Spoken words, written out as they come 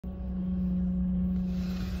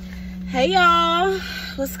Hey y'all,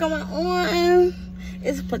 what's going on?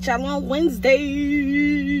 It's Put Y'all on Wednesdays.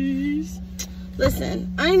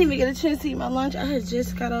 Listen, I didn't even get a chance to eat my lunch. I had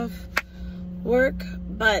just got off work,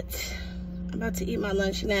 but I'm about to eat my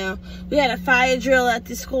lunch now. We had a fire drill at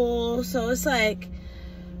the school, so it's like,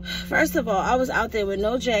 first of all, I was out there with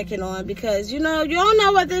no jacket on because, you know, you don't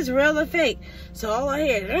know whether it's real or fake. So all I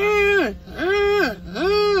hear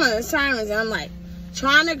is sirens, and I'm like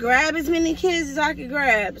trying to grab as many kids as I could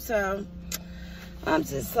grab. So I'm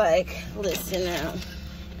just like, listen now,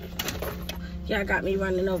 y'all got me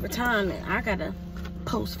running over time, and I gotta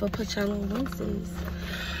post for Put Y'all on Wednesdays.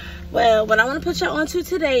 Well, what I want to put y'all on to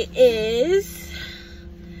today is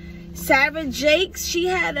Sarah Jakes. She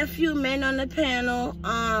had a few men on the panel.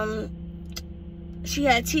 She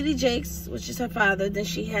had T.D. Jakes, which is her father. Then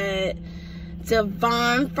she had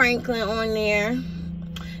Devon Franklin on there.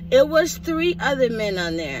 It was 3 other men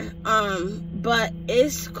on there. But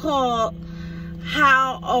it's called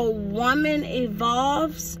How a Woman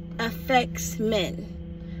Evolves Affects Men.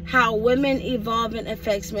 How women evolve and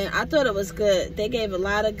affects men. I thought it was good. They gave a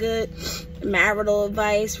lot of good marital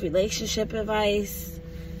advice, relationship advice.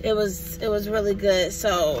 It was really good.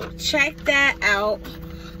 So check that out.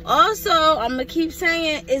 Also, I'm gonna keep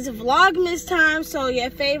saying it's Vlogmas time. So your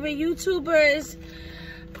favorite YouTubers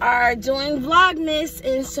are doing Vlogmas,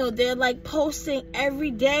 and so they're like posting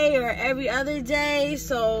every day or every other day.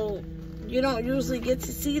 So you don't usually get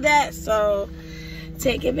to see that. So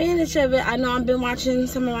take advantage of it. I know I've been watching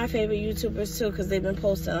some of my favorite YouTubers too, because they've been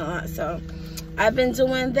posting a lot. So I've been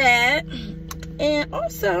doing that. And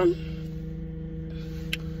also,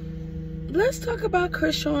 let's talk about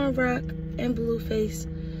Chrisean Rock and Blueface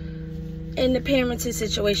and the parenting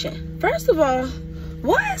situation. First of all,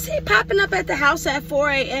 why is he popping up at the house at 4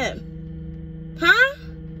 a.m.? Huh?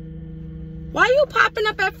 Why you popping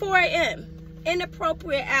up at 4 a.m.?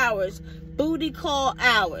 Inappropriate hours. Booty call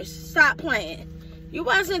hours. Stop playing. You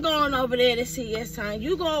wasn't going over there to see your son.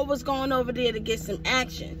 You was going over there to get some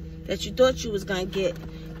action that you thought you was going to get.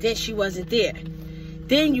 Then she wasn't there.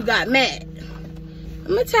 Then you got mad. I'm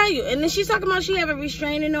going to tell you. And then she's talking about she have a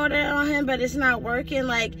restraining order on him, but it's not working.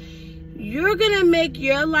 Like, you're going to make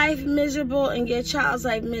your life miserable and your child's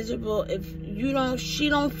life miserable if she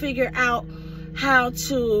don't figure out how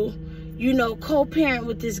to, you know, co-parent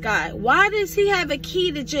with this guy. Why does he have a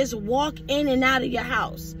key to just walk in and out of your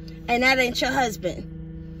house? And that ain't your husband.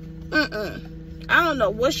 I don't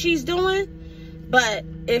know what she's doing, but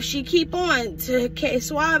if she keep on to K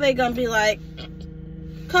Suave, they gonna be like,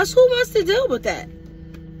 cause who wants to deal with that?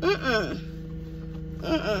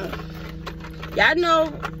 Y'all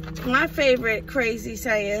know my favorite crazy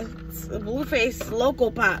saying, Blueface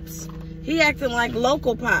local pops. He acting like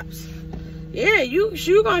local pops. Yeah,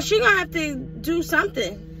 she gonna have to do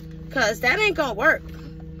something, cause that ain't gonna work.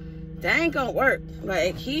 That ain't gonna work.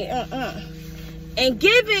 Like, and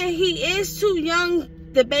given he is too young,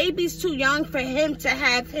 the baby's too young for him to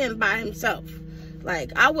have him by himself.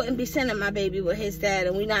 Like, I wouldn't be sending my baby with his dad,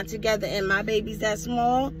 and we not together, and my baby's that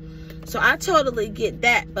small. So I totally get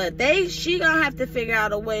that. But she gonna have to figure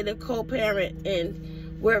out a way to co-parent, and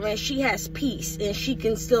wherein she has peace and she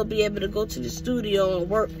can still be able to go to the studio and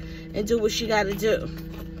work and do what she gotta do.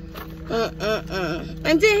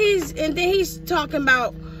 And then he's talking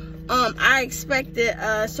about, I expected,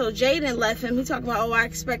 so Jaden left him. He talked about, oh, I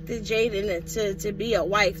expected Jaden to be a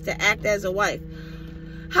wife, to act as a wife.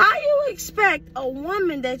 How you expect a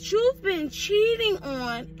woman that you've been cheating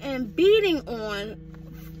on and beating on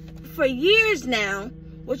for years now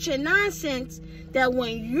with your nonsense, that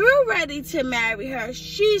when you're ready to marry her,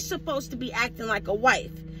 she's supposed to be acting like a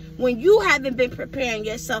wife when you haven't been preparing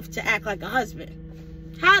yourself to act like a husband?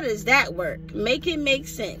 How does that work? Make it make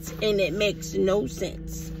sense. And it makes no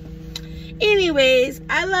sense. Anyways,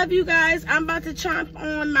 I love you guys. I'm about to chomp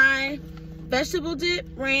on my vegetable dip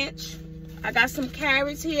ranch. I got some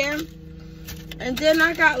carrots here. And then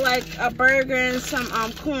I got like a burger and some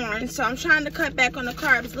corn. So I'm trying to cut back on the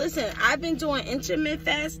carbs. Listen, I've been doing intermittent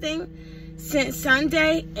fasting since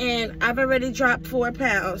Sunday, and I've already dropped 4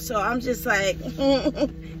 pounds. So I'm just like,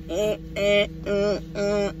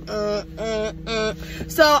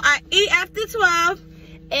 So I eat after 12,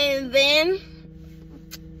 and then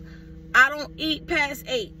I don't eat past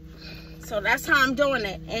 8. So that's how I'm doing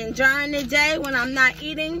it. And during the day when I'm not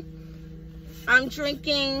eating, I'm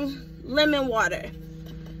drinking lemon water.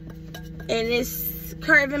 And it's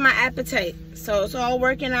curbing my appetite. So it's all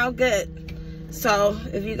working out good. So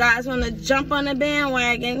if you guys want to jump on the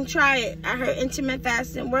bandwagon, try it. I heard intermittent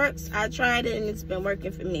fasting works. I tried it and it's been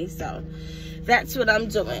working for me. So that's what I'm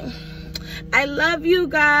doing. I love you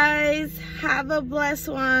guys. Have a blessed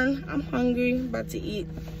one. I'm hungry. I'm about to eat.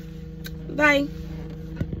 Bye.